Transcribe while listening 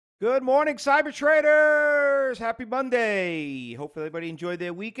Good morning, cyber traders. Happy Monday. Hopefully everybody enjoyed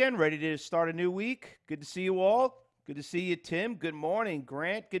their weekend, ready to start a new week. Good to see you all. Good to see you, Tim. Good morning,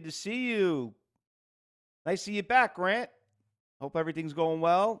 Grant. Good to see you. Nice to see you back, Grant. Hope everything's going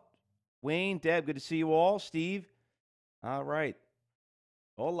well. Wayne, Deb, good to see you all. Steve. All right.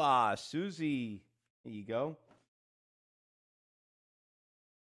 Hola, Susie. There you go.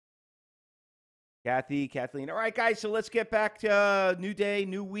 Kathy, Kathleen. All right, guys. So let's get back to new day,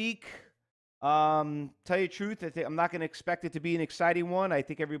 new week. Tell you the truth, I'm not going to expect it to be an exciting one. I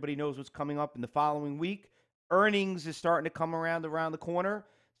think everybody knows what's coming up in the following week. Earnings is starting to come around the corner.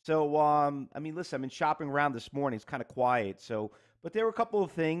 So, I mean, listen, I've been shopping around this morning. It's kind of quiet. So, but there were a couple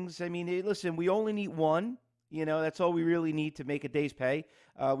of things. I mean, listen, we only need one. You know, that's all we really need to make a day's pay.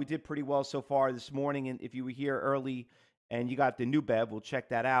 We did pretty well so far this morning. And if you were here early and you got the new NUGT, we'll check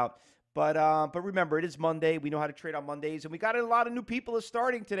that out. But remember, it is Monday. We know how to trade on Mondays, and we got a lot of new people that are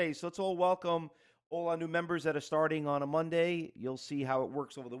starting today. So let's all welcome all our new members that are starting on a Monday. You'll see how it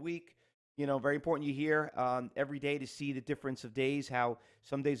works over the week. You know, very important you hear every day to see the difference of days, how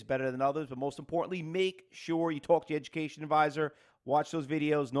some days are better than others. But most importantly, make sure you talk to your education advisor, watch those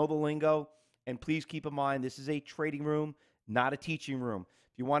videos, know the lingo, and please keep in mind this is a trading room, not a teaching room.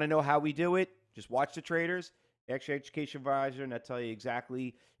 If you want to know how we do it, just watch the traders. Extra education advisor, and I'll tell you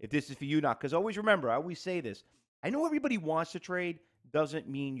exactly if this is for you or not. Because always remember, I always say this. I know everybody wants to trade, doesn't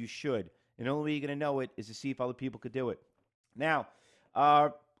mean you should. And the only way you're going to know it is to see if other people could do it. Now,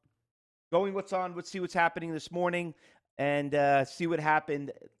 let's see what's happening this morning and see what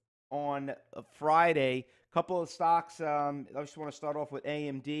happened on Friday. A couple of stocks. I just want to start off with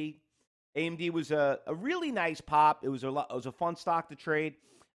AMD. AMD was a really nice pop. It was a fun stock to trade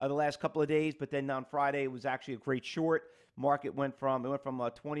the last couple of days, but then on Friday it was actually a great short. Market went from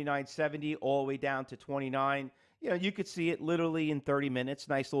 29.70 all the way down to 29. You know, you could see it literally in 30 minutes.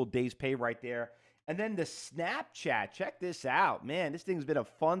 Nice little day's pay right there. And then the Snapchat, check this out, man. This thing's been a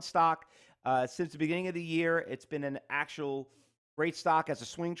fun stock since the beginning of the year. It's been an actual great stock as a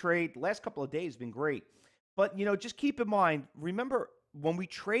swing trade. The last couple of days have been great. But you know, just keep in mind, remember when we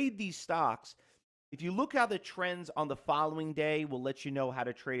trade these stocks, if you look how the trends on the following day will let you know how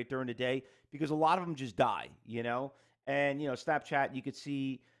to trade it during the day, because a lot of them just die, you know? And, you know, Snapchat, you could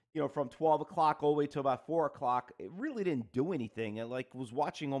see, you know, from 12 o'clock all the way to about 4 o'clock, it really didn't do anything. It like was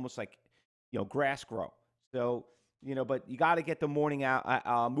watching almost like, you know, grass grow. So, you know, but you got to get the morning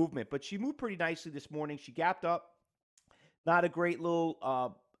out movement. But she moved pretty nicely this morning. She gapped up. Not a great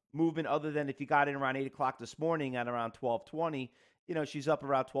little movement other than if you got in around 8 o'clock this morning at around 12:20. You know, she's up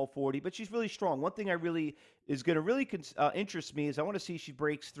around 12:40, but she's really strong. One thing I really is going to really interest me is I want to see if she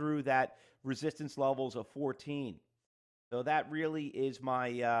breaks through that resistance levels of 14. So that really is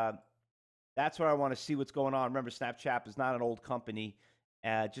my that's where I want to see what's going on. Remember, Snapchat is not an old company,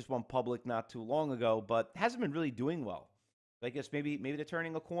 just went public not too long ago, but hasn't been really doing well. So I guess maybe they're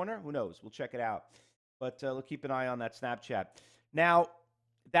turning a corner. Who knows? We'll check it out. But we'll keep an eye on that Snapchat. Now,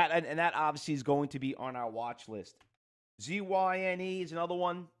 that obviously is going to be on our watch list. ZYNE is another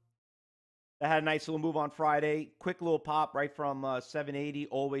one that had a nice little move on Friday. Quick little pop right from $7.80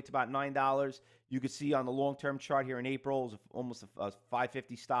 all the way to about $9. You could see on the long-term chart here in April, it was almost a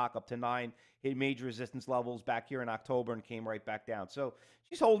 $5.50 stock up to $9. Hit major resistance levels back here in October and came right back down. So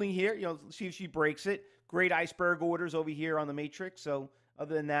she's holding here. You know, see if she breaks it. Great iceberg orders over here on the matrix. So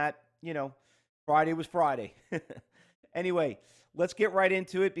other than that, you know, Friday was Friday. Anyway, let's get right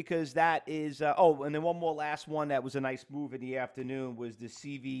into it because that is and then one more last one that was a nice move in the afternoon was the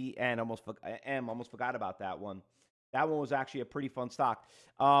CVM. Almost forgot about that one. That one was actually a pretty fun stock.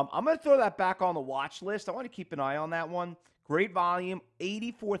 I'm going to throw that back on the watch list. I want to keep an eye on that one. Great volume,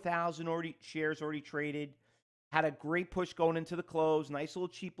 84,000 shares already traded. Had a great push going into the close. Nice little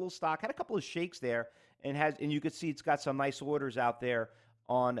cheap little stock. Had a couple of shakes there, and you can see it's got some nice orders out there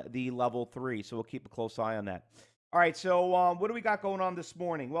on the level 3. So we'll keep a close eye on that. All right, so what do we got going on this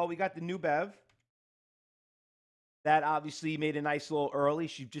morning? Well, we got the NBEV. That obviously made a nice little early.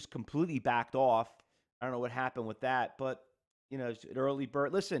 She just completely backed off. I don't know what happened with that, but, you know, it's an early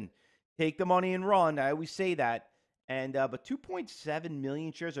bird. Listen, take the money and run. I always say that. And but 2.7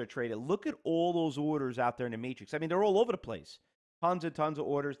 million shares are traded. Look at all those orders out there in the matrix. I mean, they're all over the place. Tons and tons of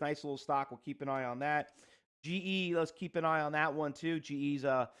orders. Nice little stock. We'll keep an eye on that. GE, let's keep an eye on that one too. GE's,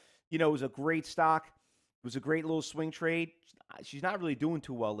 you know, was a great stock. It was a great little swing trade. She's not really doing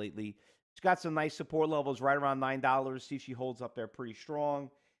too well lately. She's got some nice support levels right around $9. See if she holds up there pretty strong.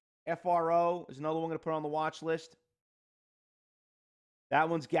 FRO is another one I'm going to put on the watch list. That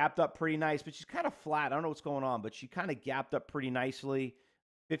one's gapped up pretty nice, but she's kind of flat. I don't know what's going on, but she kind of gapped up pretty nicely.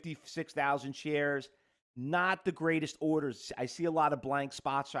 56,000 shares. not the greatest orders. I see a lot of blank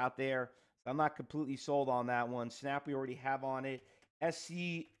spots out there. I'm not completely sold on that one. Snap, we already have on it.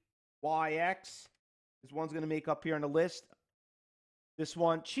 SCYX, this one's going to make up here on the list. This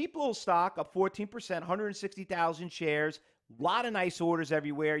one, cheap little stock, up 14%, 160,000 shares. A lot of nice orders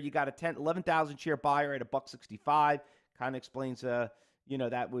everywhere. You got a 11,000 share buyer at $1.65. Kind of explains, that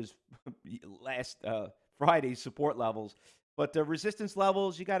was last Friday's support levels. But the resistance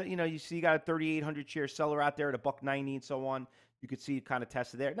levels, you got you see you got a 3,800 share seller out there at $1.90 and so on. You could see it kind of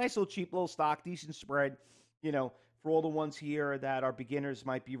tested there. Nice little cheap little stock, decent spread. For all the ones here that are beginners,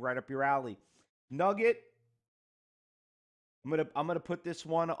 might be right up your alley. NUGT. I'm gonna put this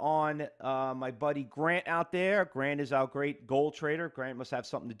one on my buddy Grant out there. Grant is our great gold trader. Grant must have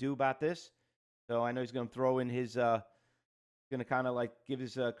something to do about this. So I know he's gonna throw in his gonna kind of like give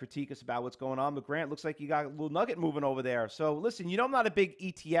his critique us about what's going on. But Grant, looks like you got a little nugget moving over there. So listen, I'm not a big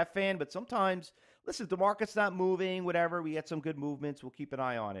ETF fan, but sometimes, listen, if the market's not moving, whatever, we get some good movements, we'll keep an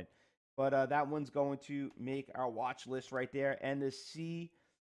eye on it. But that one's going to make our watch list right there. And the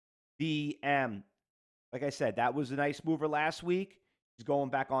CVM, like I said, that was a nice mover last week. He's going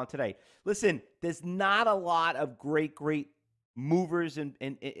back on today. Listen, there's not a lot of great movers in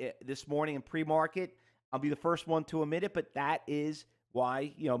this morning in pre-market. I'll be the first one to admit it, but that is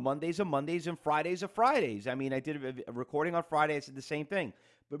why, Mondays are Mondays and Fridays are Fridays. I mean, I did a recording on Friday. I said the same thing.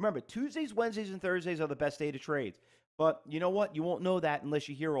 But remember, Tuesdays, Wednesdays, and Thursdays are the best day to trade. But you know what? You won't know that unless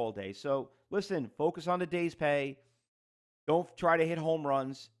you're here all day. So listen, focus on the day's pay. Don't try to hit home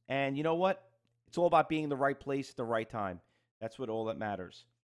runs. And you know what? It's all about being in the right place at the right time. That's all that matters.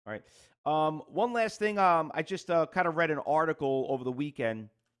 All right. One last thing. I just kind of read an article over the weekend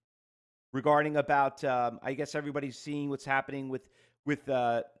regarding about, I guess everybody's seeing what's happening with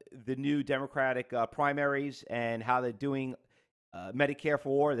the new Democratic primaries and how they're doing Medicare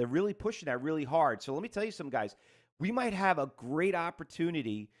for all. They're really pushing that really hard. So let me tell you something, guys. We might have a great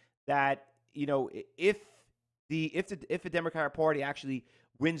opportunity that, if the Democratic Party actually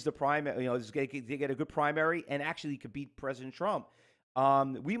wins the primary, they get a good primary and actually could beat President Trump,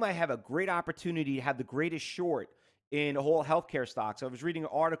 we might have a great opportunity to have the greatest short in whole healthcare stocks. I was reading an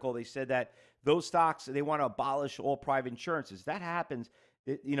article. They said that those stocks, they want to abolish all private insurances. That happens.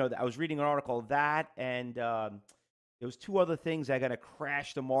 I was reading an article of that, and there was two other things that are going to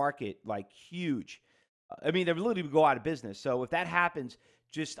crash the market like huge. I mean, they're literally go out of business. So if that happens,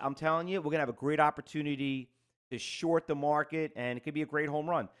 I'm telling you, we're going to have a great opportunity to short the market, and it could be a great home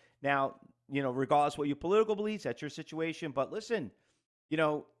run. Now, regardless of what your political beliefs, that's your situation. But listen,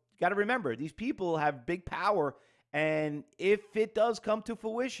 got to remember, these people have big power. And if it does come to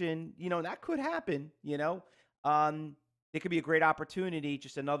fruition, that could happen, it could be a great opportunity,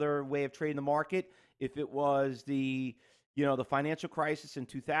 just another way of trading the market. If it was the financial crisis in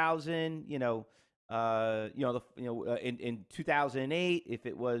 2000, in 2008, if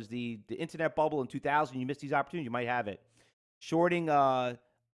it was the internet bubble in 2000, you missed these opportunities, you might have it. Shorting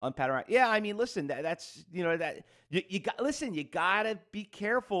unpatterned. Yeah, I mean, listen, that's that you got. Listen, you gotta be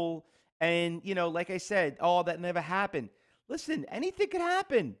careful. And like I said, that never happened. Listen, anything could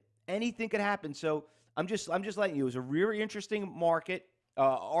happen. Anything could happen. So I'm just letting you. It was a really interesting market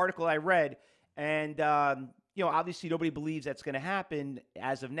article I read, and obviously nobody believes that's going to happen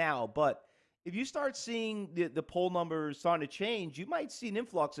as of now. But if you start seeing the poll numbers starting to change, you might see an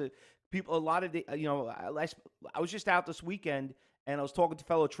influx of people. A lot of I was just out this weekend. And I was talking to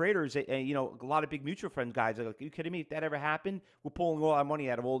fellow traders, and a lot of big mutual fund guys. Are like, "Are you kidding me? If that ever happened, we're pulling all our money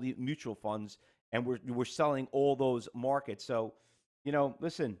out of all the mutual funds, and we're selling all those markets." So,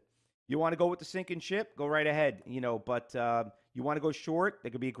 listen, you want to go with the sinking ship, go right ahead. But you want to go short, there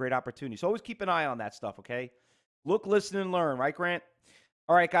could be a great opportunity. So always keep an eye on that stuff. Okay, look, listen, and learn. Right, Grant?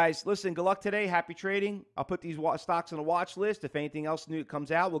 All right, guys. Listen, good luck today. Happy trading. I'll put these stocks on the watch list. If anything else new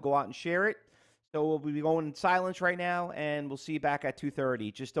comes out, we'll go out and share it. So we'll be going in silence right now, and we'll see you back at 2:30.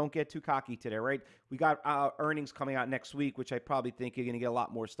 Just don't get too cocky today, right? We got earnings coming out next week, which I probably think you're going to get a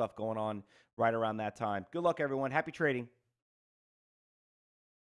lot more stuff going on right around that time. Good luck, everyone. Happy trading.